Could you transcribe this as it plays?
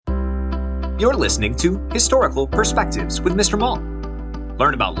You're listening to Historical Perspectives with Mr. Malt.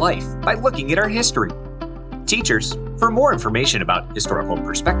 Learn about life by looking at our history. Teachers, for more information about historical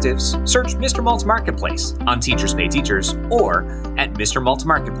perspectives, search Mr. Malt's Marketplace on Teachers Pay Teachers or at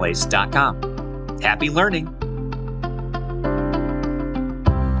mrmaltmarketplace.com. Happy learning!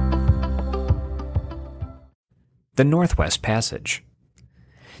 The Northwest Passage.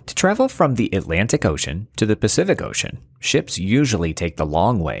 To travel from the Atlantic Ocean to the Pacific Ocean, ships usually take the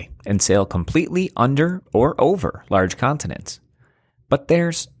long way and sail completely under or over large continents. But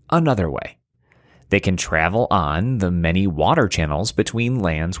there's another way. They can travel on the many water channels between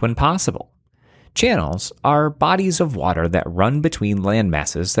lands when possible. Channels are bodies of water that run between land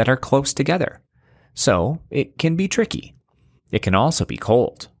masses that are close together. So it can be tricky. It can also be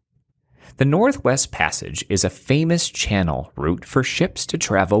cold. The Northwest Passage is a famous channel route for ships to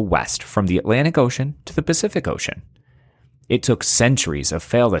travel west from the Atlantic Ocean to the Pacific Ocean. It took centuries of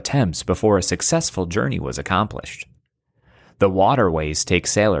failed attempts before a successful journey was accomplished. The waterways take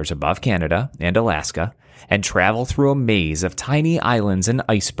sailors above Canada and Alaska and travel through a maze of tiny islands and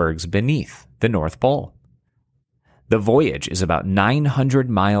icebergs beneath the North Pole. The voyage is about 900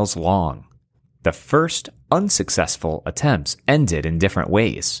 miles long. The first unsuccessful attempts ended in different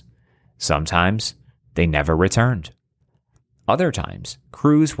ways. Sometimes they never returned. Other times,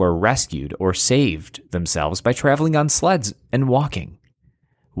 crews were rescued or saved themselves by traveling on sleds and walking.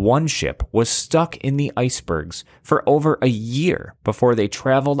 One ship was stuck in the icebergs for over a year before they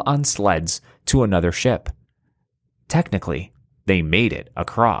traveled on sleds to another ship. Technically, they made it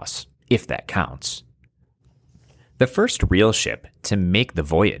across, if that counts. The first real ship to make the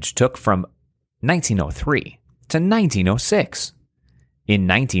voyage took from 1903 to 1906. In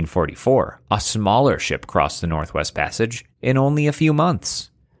 1944, a smaller ship crossed the Northwest Passage in only a few months.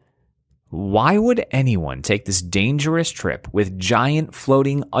 Why would anyone take this dangerous trip with giant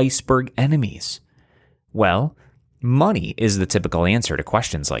floating iceberg enemies? Well, money is the typical answer to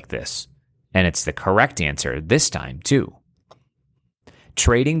questions like this, and it's the correct answer this time, too.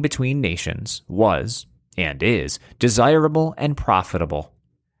 Trading between nations was, and is, desirable and profitable.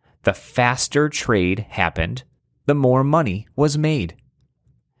 The faster trade happened, the more money was made.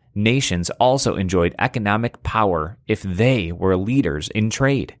 Nations also enjoyed economic power if they were leaders in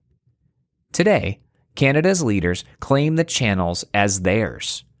trade. Today, Canada's leaders claim the channels as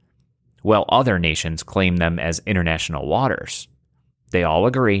theirs, while other nations claim them as international waters. They all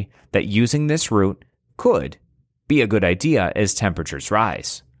agree that using this route could be a good idea as temperatures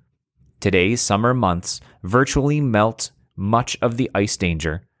rise. Today's summer months virtually melt much of the ice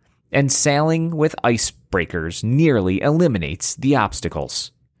danger, and sailing with icebreakers nearly eliminates the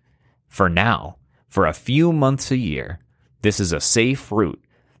obstacles. For now, for a few months a year, this is a safe route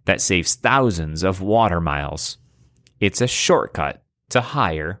that saves thousands of water miles. It's a shortcut to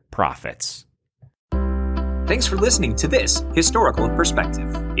higher profits. Thanks for listening to this Historical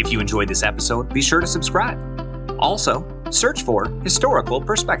Perspective. If you enjoyed this episode, be sure to subscribe. Also, search for Historical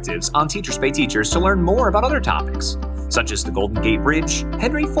Perspectives on Teachers Pay Teachers to learn more about other topics, such as the Golden Gate Bridge,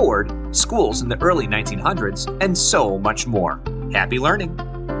 Henry Ford, schools in the early 1900s, and so much more. Happy learning!